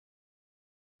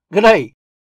G'day.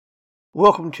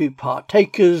 Welcome to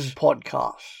Partakers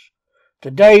Podcast.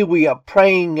 Today we are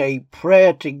praying a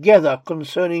prayer together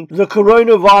concerning the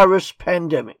coronavirus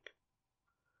pandemic.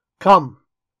 Come,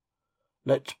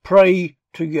 let's pray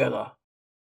together.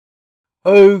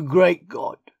 O great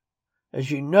God,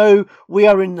 as you know, we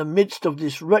are in the midst of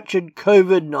this wretched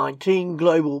COVID-19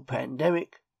 global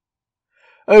pandemic.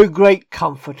 O great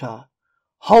Comforter,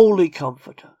 Holy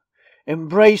Comforter,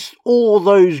 embrace all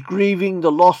those grieving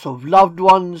the loss of loved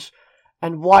ones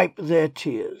and wipe their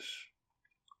tears.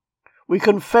 We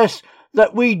confess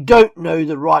that we don't know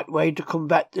the right way to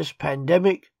combat this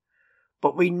pandemic,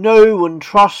 but we know and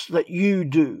trust that you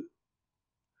do.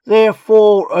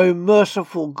 Therefore, O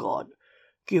merciful God,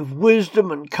 give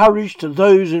wisdom and courage to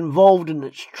those involved in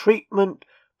its treatment,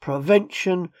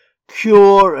 prevention,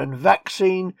 cure and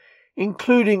vaccine,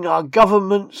 including our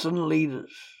governments and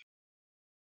leaders.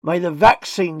 May the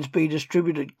vaccines be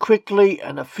distributed quickly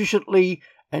and efficiently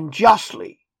and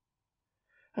justly.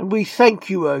 And we thank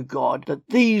you, O God, that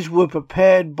these were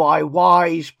prepared by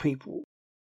wise people.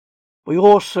 We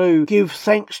also give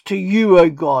thanks to you, O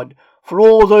God, for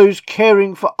all those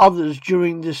caring for others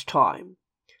during this time.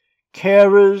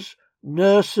 Carers,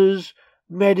 nurses,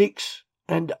 medics,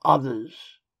 and others.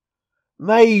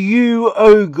 May you,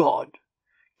 O God,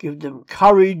 give them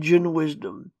courage and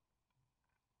wisdom.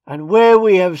 And where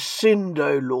we have sinned,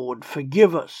 O Lord,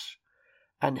 forgive us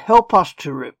and help us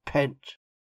to repent.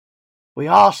 We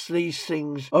ask these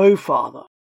things, O Father,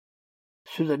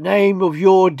 through the name of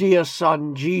your dear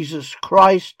Son, Jesus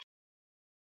Christ,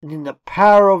 and in the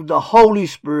power of the Holy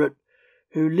Spirit,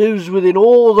 who lives within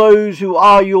all those who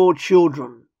are your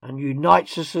children and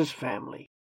unites us as family.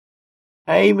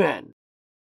 Amen.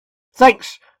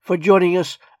 Thanks for joining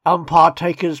us on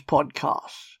Partakers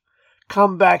Podcast.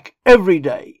 Come back every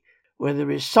day where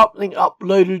there is something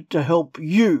uploaded to help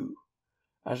you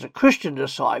as a Christian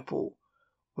disciple,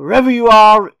 wherever you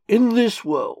are in this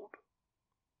world,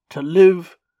 to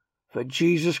live for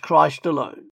Jesus Christ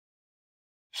alone.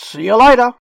 See you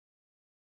later.